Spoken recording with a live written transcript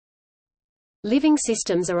Living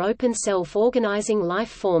systems are open self-organizing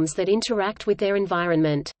life forms that interact with their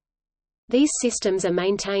environment. These systems are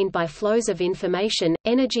maintained by flows of information,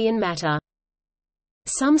 energy and matter.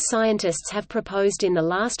 Some scientists have proposed in the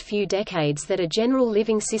last few decades that a general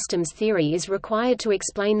living systems theory is required to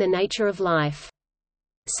explain the nature of life.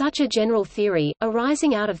 Such a general theory,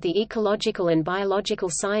 arising out of the ecological and biological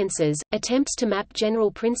sciences, attempts to map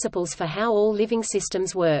general principles for how all living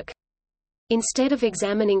systems work. Instead of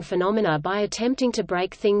examining phenomena by attempting to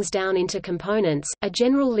break things down into components, a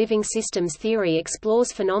general living systems theory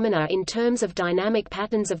explores phenomena in terms of dynamic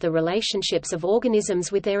patterns of the relationships of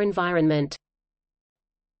organisms with their environment.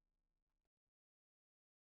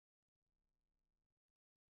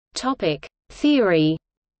 Topic: Theory.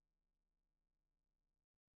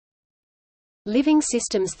 Living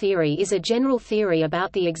systems theory is a general theory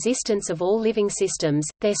about the existence of all living systems,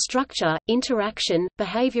 their structure, interaction,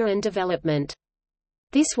 behavior and development.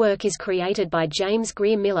 This work is created by James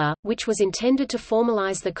Greer Miller, which was intended to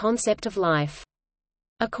formalize the concept of life.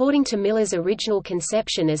 According to Miller's original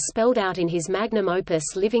conception as spelled out in his magnum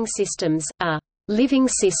opus Living Systems, a living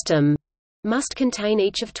system must contain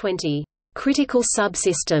each of 20 critical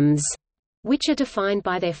subsystems, which are defined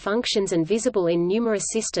by their functions and visible in numerous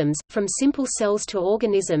systems, from simple cells to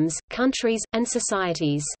organisms, countries, and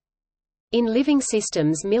societies. In Living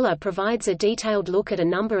Systems, Miller provides a detailed look at a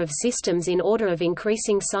number of systems in order of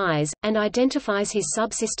increasing size, and identifies his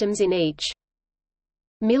subsystems in each.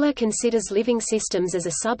 Miller considers living systems as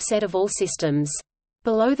a subset of all systems.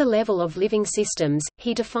 Below the level of living systems,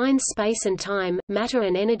 he defines space and time, matter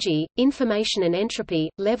and energy, information and entropy,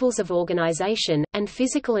 levels of organization, and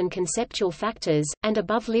physical and conceptual factors, and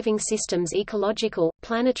above living systems ecological,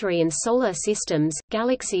 planetary and solar systems,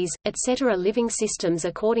 galaxies, etc. Living systems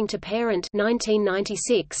according to Parent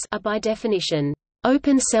 1996 are by definition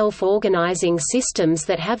open self-organizing systems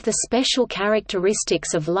that have the special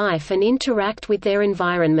characteristics of life and interact with their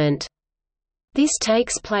environment. This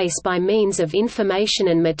takes place by means of information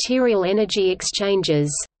and material energy exchanges.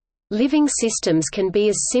 Living systems can be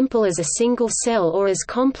as simple as a single cell or as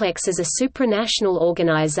complex as a supranational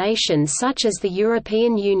organization such as the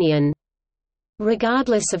European Union.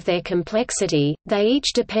 Regardless of their complexity, they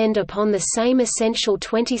each depend upon the same essential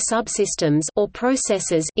 20 subsystems or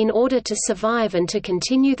processes in order to survive and to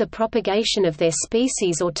continue the propagation of their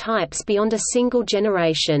species or types beyond a single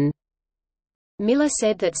generation. Miller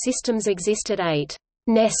said that systems exist at 8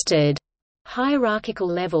 nested hierarchical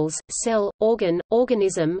levels: cell, organ,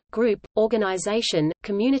 organism, group, organization,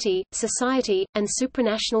 community, society, and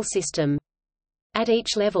supranational system. At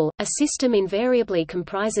each level, a system invariably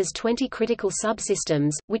comprises 20 critical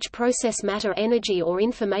subsystems, which process matter, energy or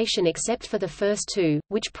information except for the first two,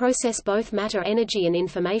 which process both matter, energy and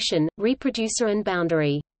information, reproducer and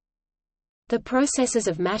boundary. The processes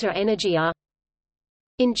of matter energy are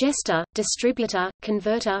ingester, distributor,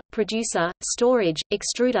 converter, producer, storage,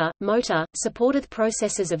 extruder, motor. Supported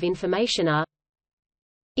processes of information are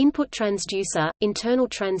input transducer, internal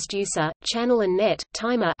transducer, channel and net,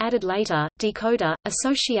 timer added later, decoder,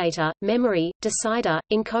 associator, memory, decider,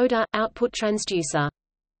 encoder, output transducer.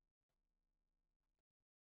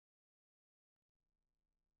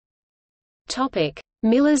 Topic: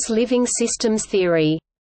 Miller's living systems theory.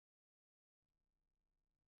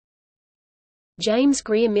 James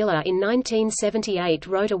Greer Miller in 1978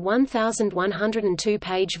 wrote a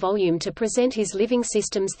 1,102-page volume to present his living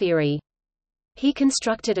systems theory. He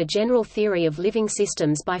constructed a general theory of living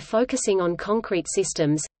systems by focusing on concrete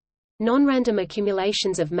systems, non-random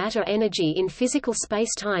accumulations of matter energy in physical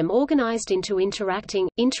space-time organized into interacting,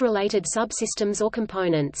 interrelated subsystems or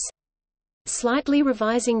components. Slightly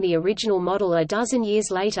revising the original model a dozen years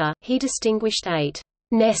later, he distinguished 8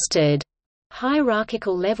 nested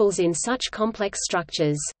hierarchical levels in such complex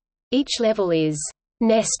structures. Each level is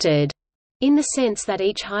nested in the sense that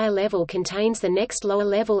each higher level contains the next lower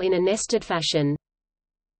level in a nested fashion.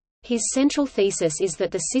 His central thesis is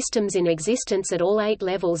that the systems in existence at all 8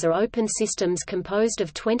 levels are open systems composed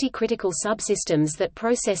of 20 critical subsystems that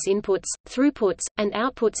process inputs, throughputs, and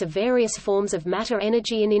outputs of various forms of matter,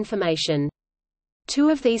 energy and information. 2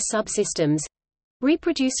 of these subsystems,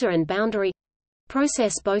 reproducer and boundary,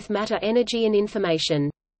 process both matter, energy and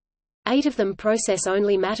information. 8 of them process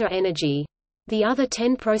only matter energy. The other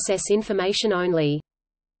 10 process information only.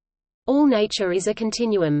 All nature is a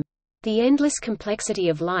continuum. The endless complexity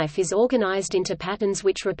of life is organized into patterns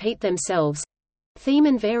which repeat themselves, theme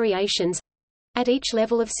and variations, at each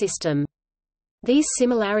level of system. These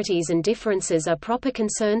similarities and differences are proper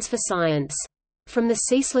concerns for science. From the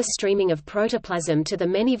ceaseless streaming of protoplasm to the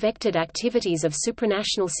many vectored activities of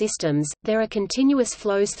supranational systems, there are continuous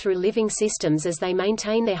flows through living systems as they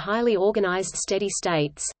maintain their highly organized steady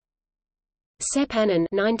states. Seppänen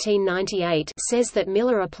 (1998) says that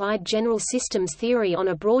Miller applied general systems theory on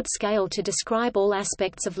a broad scale to describe all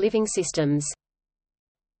aspects of living systems.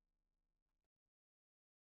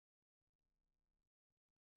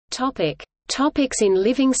 Topics in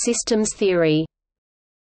living systems theory.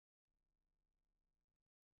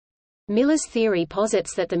 Miller's theory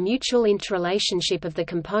posits that the mutual interrelationship of the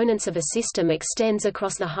components of a system extends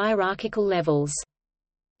across the hierarchical levels.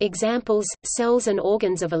 Examples: cells and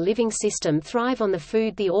organs of a living system thrive on the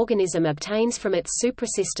food the organism obtains from its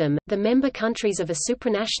suprasystem. The member countries of a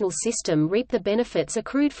supranational system reap the benefits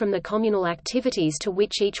accrued from the communal activities to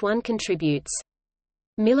which each one contributes.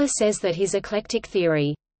 Miller says that his eclectic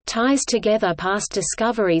theory ties together past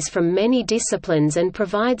discoveries from many disciplines and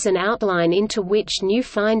provides an outline into which new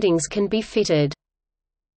findings can be fitted.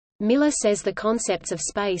 Miller says the concepts of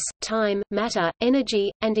space, time, matter,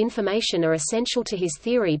 energy, and information are essential to his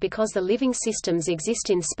theory because the living systems exist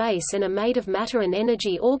in space and are made of matter and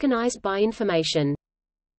energy organized by information.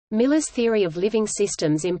 Miller's theory of living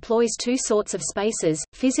systems employs two sorts of spaces,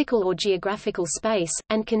 physical or geographical space,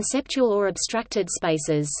 and conceptual or abstracted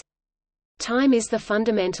spaces. Time is the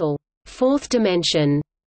fundamental fourth dimension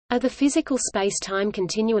of the physical space-time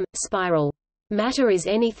continuum, spiral. Matter is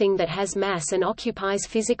anything that has mass and occupies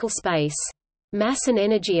physical space. Mass and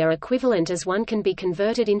energy are equivalent as one can be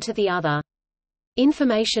converted into the other.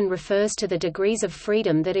 Information refers to the degrees of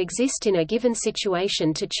freedom that exist in a given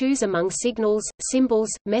situation to choose among signals, symbols,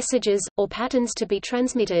 messages, or patterns to be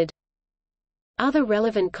transmitted. Other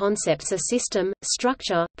relevant concepts are system,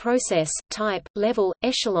 structure, process, type, level,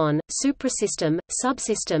 echelon, suprasystem,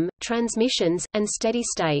 subsystem, transmissions, and steady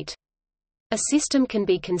state. A system can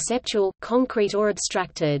be conceptual, concrete or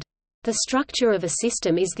abstracted. The structure of a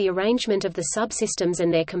system is the arrangement of the subsystems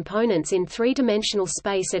and their components in three-dimensional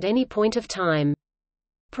space at any point of time.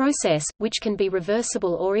 Process, which can be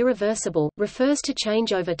reversible or irreversible, refers to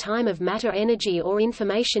change over time of matter, energy or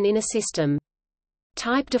information in a system.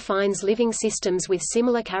 Type defines living systems with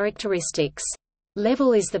similar characteristics.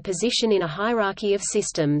 Level is the position in a hierarchy of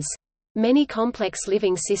systems. Many complex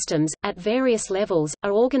living systems, at various levels,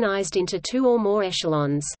 are organized into two or more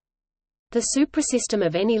echelons. The suprasystem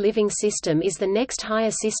of any living system is the next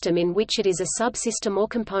higher system in which it is a subsystem or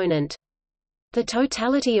component. The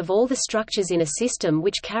totality of all the structures in a system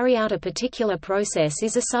which carry out a particular process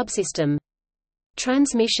is a subsystem.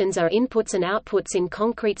 Transmissions are inputs and outputs in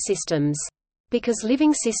concrete systems. Because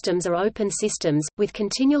living systems are open systems, with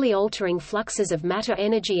continually altering fluxes of matter,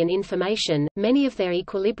 energy and information, many of their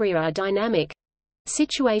equilibria are dynamic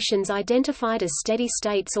situations identified as steady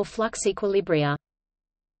states or flux equilibria.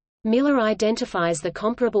 Miller identifies the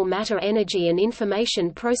comparable matter, energy and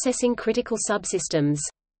information processing critical subsystems.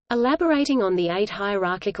 Elaborating on the 8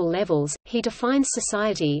 hierarchical levels, he defines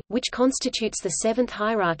society, which constitutes the 7th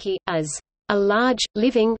hierarchy, as a large,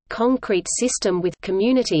 living, concrete system with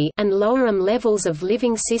community and lower levels of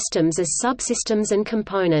living systems as subsystems and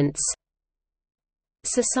components.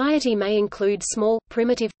 Society may include small,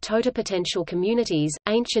 primitive, totipotential communities,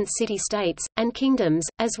 ancient city-states, and kingdoms,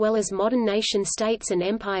 as well as modern nation-states and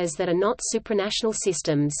empires that are not supranational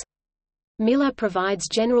systems. Miller provides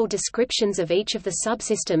general descriptions of each of the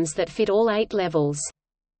subsystems that fit all 8 levels.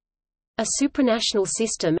 A supranational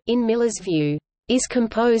system, in Miller's view, is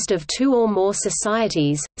composed of 2 or more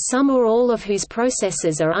societies, some or all of whose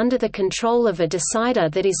processes are under the control of a decider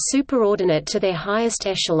that is superordinate to their highest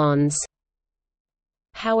echelons.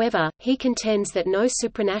 However, he contends that no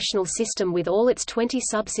supranational system with all its 20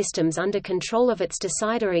 subsystems under control of its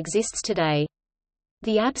decider exists today.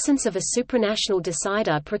 The absence of a supranational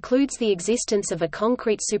decider precludes the existence of a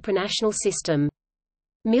concrete supranational system.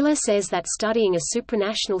 Miller says that studying a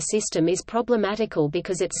supranational system is problematical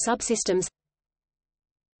because its subsystems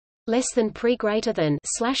less than pre greater than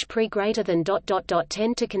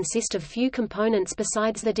tend to consist of few components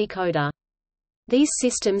besides the decoder. These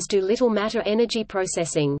systems do little matter-energy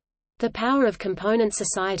processing. The power of component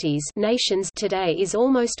societies nations today is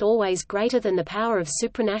almost always greater than the power of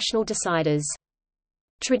supranational deciders.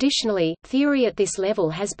 Traditionally, theory at this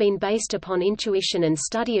level has been based upon intuition and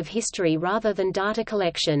study of history rather than data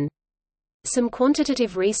collection. Some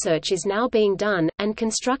quantitative research is now being done, and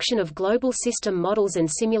construction of global system models and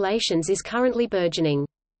simulations is currently burgeoning.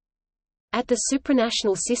 At the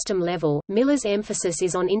supranational system level, Miller's emphasis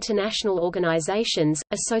is on international organizations,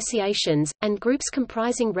 associations, and groups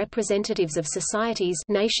comprising representatives of societies,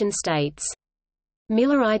 nation-states.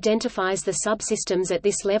 Miller identifies the subsystems at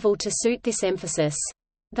this level to suit this emphasis.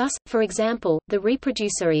 Thus, for example, the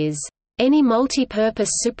reproducer is any multi-purpose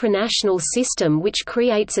supranational system which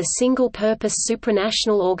creates a single-purpose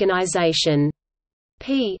supranational organization.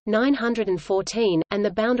 p. 914, and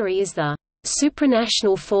the boundary is the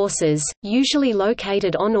supranational forces, usually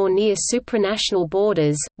located on or near supranational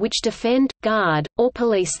borders, which defend, guard, or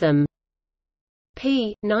police them.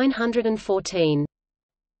 p. 914.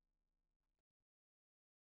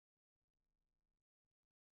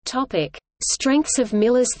 Topic: Strengths of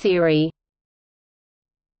Miller's theory.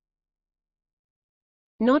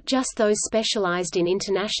 Not just those specialized in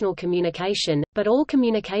international communication, but all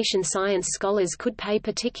communication science scholars could pay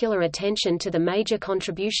particular attention to the major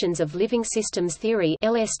contributions of living systems theory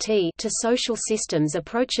 (LST) to social systems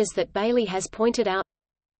approaches that Bailey has pointed out.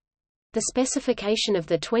 The specification of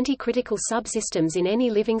the 20 critical subsystems in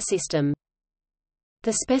any living system.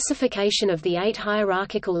 The specification of the 8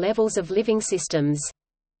 hierarchical levels of living systems.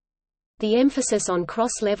 The emphasis on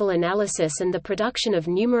cross-level analysis and the production of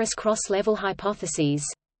numerous cross-level hypotheses.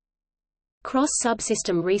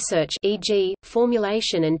 Cross-subsystem research, e.g.,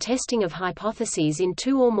 formulation and testing of hypotheses in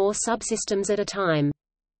 2 or more subsystems at a time.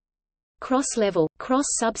 Cross-level,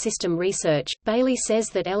 cross-subsystem research. Bailey says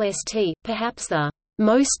that LST, perhaps the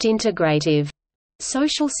most integrative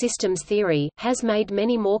social systems theory, has made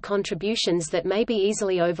many more contributions that may be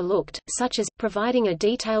easily overlooked, such as, providing a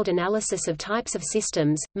detailed analysis of types of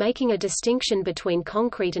systems, making a distinction between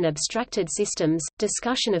concrete and abstracted systems,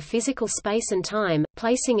 discussion of physical space and time,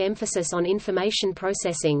 placing emphasis on information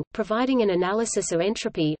processing, providing an analysis of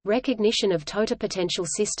entropy, recognition of totipotential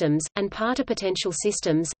systems, and partipotential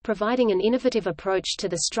systems, providing an innovative approach to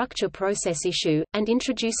the structure-process issue, and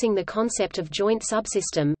introducing the concept of joint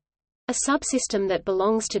subsystem, a subsystem that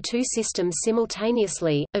belongs to 2 systems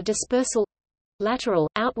simultaneously, of dispersal lateral,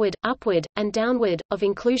 outward, upward, and downward, of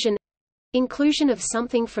inclusion of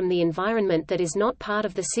something from the environment that is not part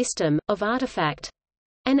of the system, of artifact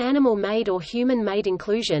an animal-made or human-made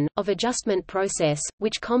inclusion, of adjustment process,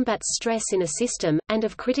 which combats stress in a system, and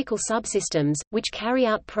of critical subsystems, which carry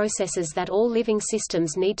out processes that all living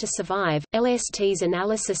systems need to survive. LST's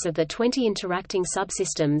analysis of the 20 interacting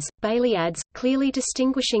subsystems, Bailey adds, clearly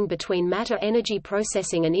distinguishing between matter-energy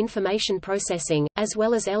processing and information processing, as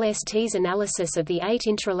well as LST's analysis of the 8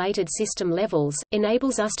 interrelated system levels,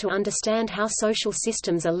 enables us to understand how social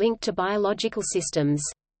systems are linked to biological systems.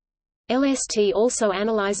 LST also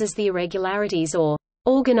analyzes the irregularities or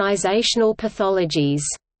organizational pathologies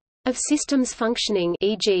of systems functioning,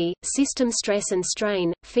 e.g., system stress and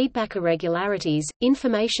strain, feedback irregularities,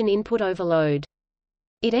 information input overload.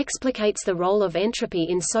 It explicates the role of entropy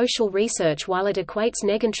in social research while it equates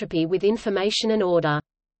negentropy with information and order.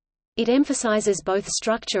 It emphasizes both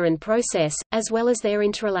structure and process, as well as their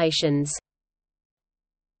interrelations.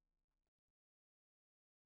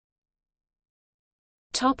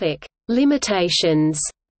 Topic: Limitations.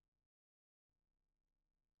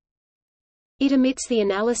 It omits the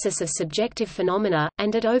analysis of subjective phenomena,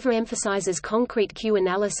 and it overemphasizes concrete Q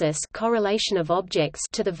analysis, correlation of objects,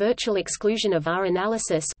 to the virtual exclusion of R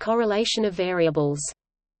analysis, correlation of variables.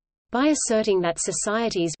 By asserting that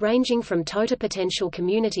societies ranging from totipotential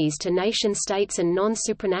communities to nation-states and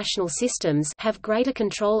non-supranational systems have greater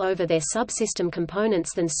control over their subsystem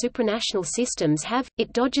components than supranational systems have,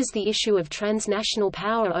 it dodges the issue of transnational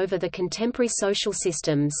power over the contemporary social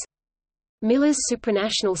systems. Miller's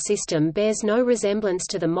supranational system bears no resemblance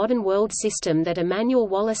to the modern world system that Emanuel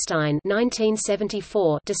Wallerstein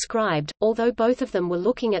 (1974) described, although both of them were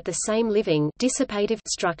looking at the same living, dissipative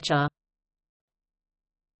structure.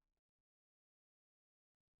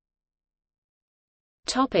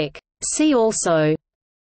 See also: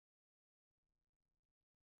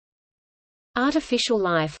 Artificial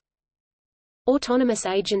life, Autonomous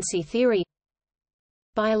agency theory,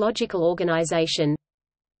 Biological organization,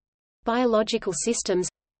 Biological systems,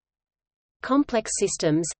 Complex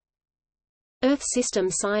systems, Earth system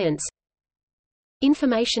science,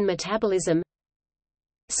 Information metabolism,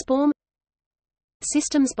 SPORM,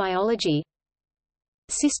 Systems biology,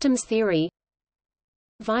 Systems theory,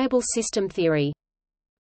 Viable system theory.